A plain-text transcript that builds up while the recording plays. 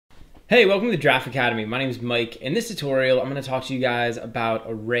Hey, welcome to the Draft Academy. My name is Mike. In this tutorial, I'm going to talk to you guys about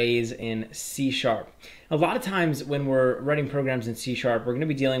arrays in C#. A lot of times when we're writing programs in C#, we're going to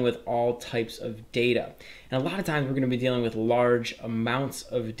be dealing with all types of data. And a lot of times we're going to be dealing with large amounts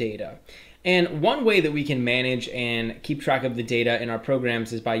of data. And one way that we can manage and keep track of the data in our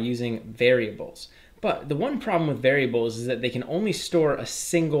programs is by using variables. But the one problem with variables is that they can only store a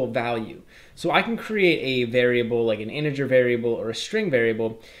single value. So I can create a variable like an integer variable or a string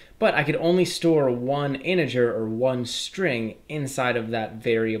variable, but I could only store one integer or one string inside of that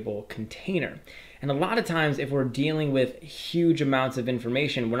variable container. And a lot of times if we're dealing with huge amounts of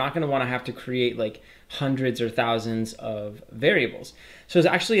information, we're not going to want to have to create like hundreds or thousands of variables. So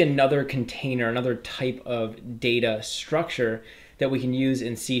there's actually another container, another type of data structure that we can use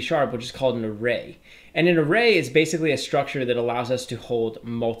in C#, which is called an array. And an array is basically a structure that allows us to hold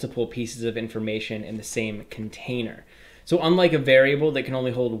multiple pieces of information in the same container. So unlike a variable that can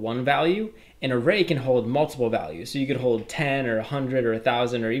only hold one value, an array can hold multiple values. So you could hold 10 or 100 or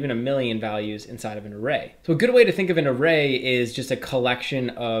 1,000 or even 1,000,000 values inside of an array. So a good way to think of an array is just a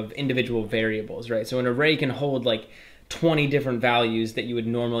collection of individual variables, right? So an array can hold like 20 different values that you would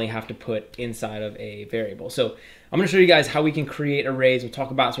normally have to put inside of a variable. So I'm going to show you guys how we can create arrays. We'll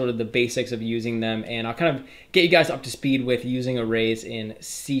talk about sort of the basics of using them, and I'll kind of get you guys up to speed with using arrays in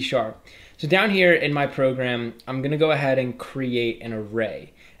C#. So down here in my program, I'm going to go ahead and create an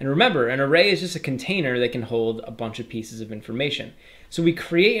array. And remember, an array is just a container that can hold a bunch of pieces of information. So we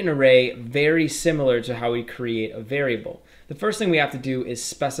create an array very similar to how we create a variable. The first thing we have to do is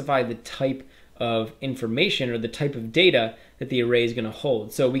specify the type of information or the type of data that the array is going to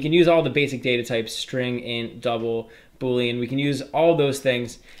hold. So we can use all the basic data types, string, int, double, boolean. We can use all those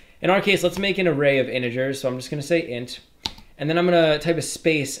things. In our case, let's make an array of integers. So I'm just going to say int. And then I'm going to type a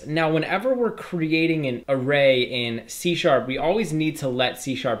space. Now, whenever we're creating an array in C#, we always need to let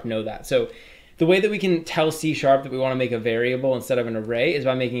C# know that. So the way that we can tell C# that we want to make a variable instead of an array is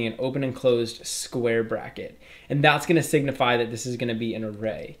by making an open and closed square bracket. And that's going to signify that this is going to be an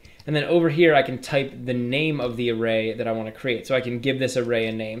array. And then over here, I can type the name of the array that I want to create. So I can give this array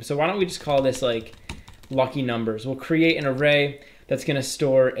a name. So why don't we just call this like lucky numbers? We'll create an array that's going to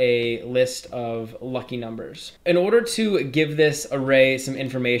store a list of lucky numbers. In order to give this array some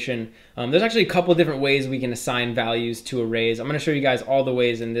information, there's actually a couple different ways we can assign values to arrays. I'm going to show you guys all the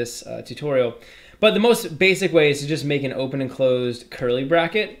ways in this tutorial. But the most basic way is to just make an open and closed curly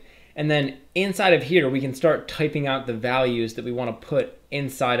bracket. And then inside of here, we can start typing out the values that we want to put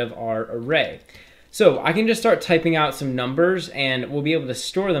inside of our array. So I can just start typing out some numbers and we'll be able to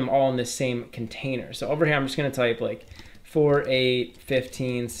store them all in the same container. So over here, I'm just going to type like 4, 8,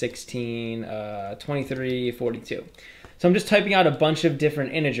 15, 16, 23, 42. So I'm just typing out a bunch of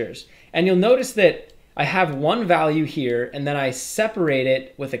different integers. And you'll notice that I have one value here and then I separate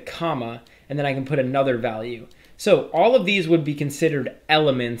it with a comma and then I can put another value. So all of these would be considered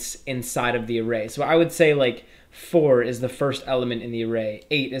elements inside of the array. So I would say like 4 is the first element in the array,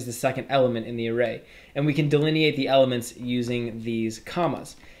 8 is the second element in the array. And we can delineate the elements using these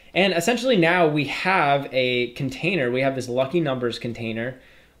commas. And essentially now we have a container, we have this lucky numbers container,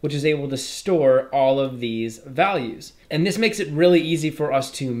 which is able to store all of these values. And this makes it really easy for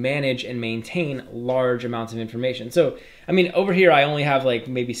us to manage and maintain large amounts of information. So, I mean, over here I only have like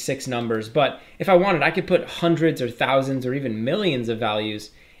maybe 6 numbers, but if I wanted, I could put hundreds or thousands or even millions of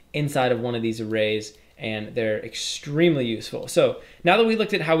values inside of one of these arrays, and they're extremely useful. So now that we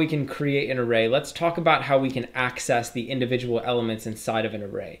looked at how we can create an array, let's talk about how we can access the individual elements inside of an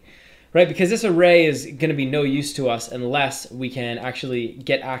array, right? Because this array is going to be no use to us unless we can actually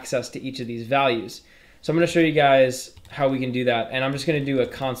get access to each of these values. So I'm going to show you guys how we can do that. And I'm just going to do a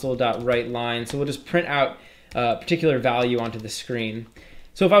console.writeLine. So we'll just print out a particular value onto the screen.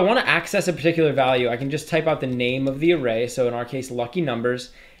 So if I want to access a particular value, I can just type out the name of the array. So in our case, lucky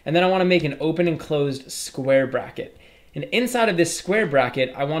numbers. And then I want to make an open and closed square bracket. And inside of this square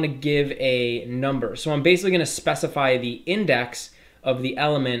bracket, I want to give a number. So I'm basically going to specify the index of the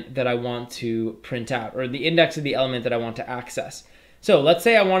element that I want to print out, or the index of the element that I want to access. So let's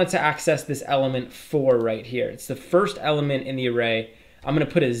say I wanted to access this element 4 right here. It's the first element in the array. I'm going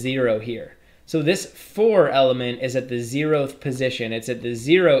to put a 0 here. So this 4 element is at the 0th position. It's at the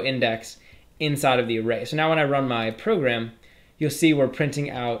 0 index inside of the array. So now when I run my program, you'll see we're printing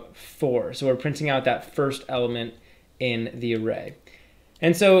out 4. So we're printing out that first element in the array.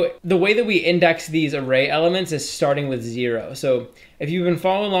 And so the way that we index these array elements is starting with 0. So if you've been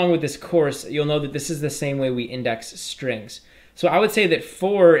following along with this course, you'll know that this is the same way we index strings. So I would say that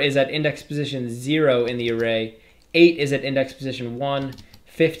 4 is at index position 0 in the array, 8 is at index position 1,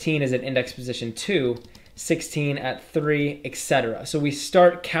 15 is at index position 2, 16 at 3, etc. So we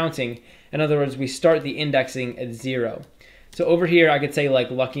start counting. In other words, we start the indexing at 0. So over here, I could say like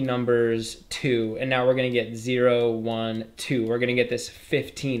lucky numbers 2, and now we're going to get 0, 1, 2. We're going to get this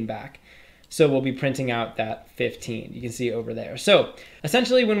 15 back. So we'll be printing out that 15. You can see over there. So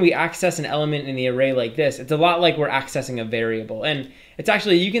essentially when we access an element in the array like this, it's a lot like we're accessing a variable. And it's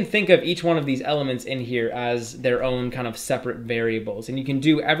actually, you can think of each one of these elements in here as their own kind of separate variables. And you can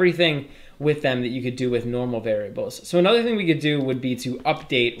do everything with them that you could do with normal variables. So another thing we could do would be to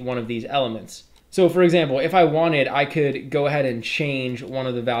update one of these elements. So for example, if I wanted, I could go ahead and change one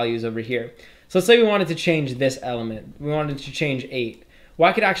of the values over here. So let's say we wanted to change this element. We wanted to change 8. Well,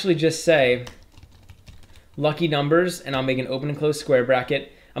 I could actually just say lucky numbers, and I'll make an open and close square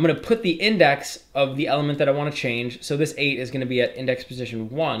bracket. I'm going to put the index of the element that I want to change. So this 8 is going to be at index position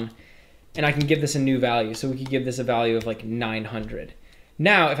 1, and I can give this a new value. So we could give this a value of like 900.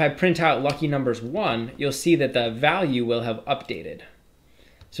 Now, if I print out lucky numbers 1, you'll see that the value will have updated.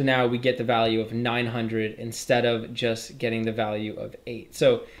 So now we get the value of 900 instead of just getting the value of 8.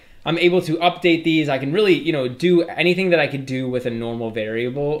 So I'm able to update these. I can really, do anything that I could do with a normal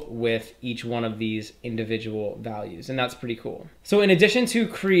variable with each one of these individual values, and that's pretty cool. So in addition to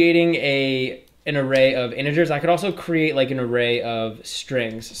creating an array of integers, I could also create like an array of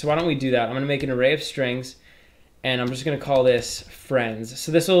strings. So why don't we do that? I'm gonna make an array of strings, and I'm just gonna call this friends.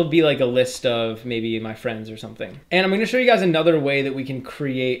 So this will be like a list of maybe my friends or something. And I'm gonna show you guys another way that we can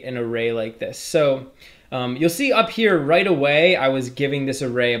create an array like this. So you'll see up here right away, I was giving this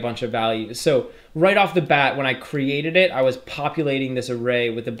array a bunch of values. So right off the bat, when I created it, I was populating this array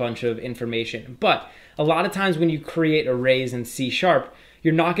with a bunch of information. But a lot of times when you create arrays in C#,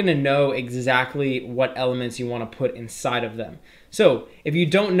 you're not gonna know exactly what elements you wanna put inside of them. So if you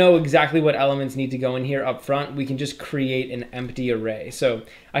don't know exactly what elements need to go in here up front, we can just create an empty array. So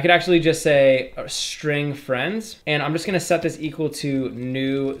I could actually just say string friends, and I'm just gonna set this equal to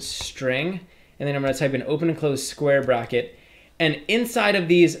new string. And then I'm going to type an open and close square bracket. And inside of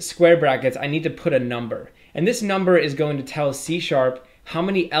these square brackets, I need to put a number. And this number is going to tell C# how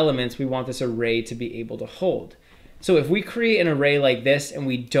many elements we want this array to be able to hold. So if we create an array like this and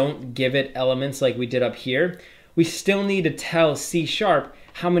we don't give it elements like we did up here, we still need to tell C#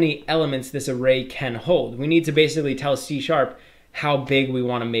 how many elements this array can hold. We need to basically tell C# how big we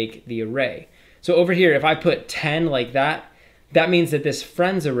want to make the array. So over here, if I put 10 like that, that means that this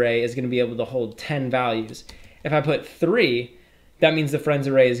friends array is going to be able to hold 10 values. If I put 3, that means the friends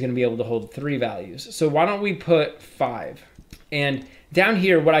array is going to be able to hold 3 values. So why don't we put 5? And down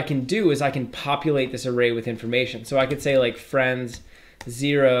here, what I can do is I can populate this array with information. So I could say like friends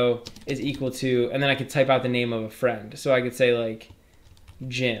 0 is equal to, and then I could type out the name of a friend. So I could say like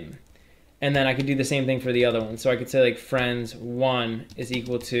Jim. And then I could do the same thing for the other one. So I could say like friends 1 is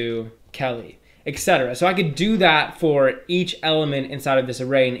equal to Kelly, etc. So I could do that for each element inside of this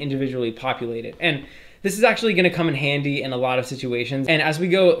array and individually populate it. And this is actually going to come in handy in a lot of situations. And as we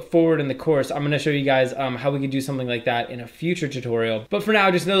go forward in the course, I'm going to show you guys how we could do something like that in a future tutorial. But for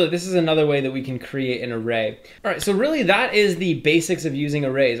now, just know that this is another way that we can create an array. All right, so really that is the basics of using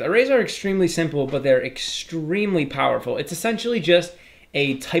arrays. Arrays are extremely simple, but they're extremely powerful. It's essentially just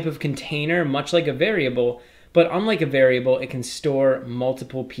a type of container, much like a variable. But unlike a variable, it can store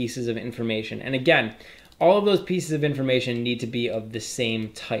multiple pieces of information. And again, all of those pieces of information need to be of the same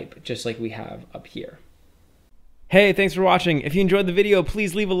type, just like we have up here. Hey, thanks for watching. If you enjoyed the video,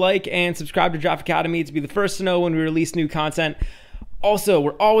 please leave a like and subscribe to Draft Academy to be the first to know when we release new content. Also,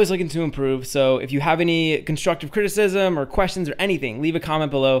 we're always looking to improve, so if you have any constructive criticism or questions or anything, leave a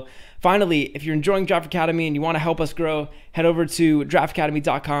comment below. Finally, if you're enjoying Draft Academy and you want to help us grow, head over to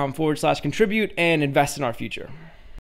draftacademy.com/contribute and invest in our future.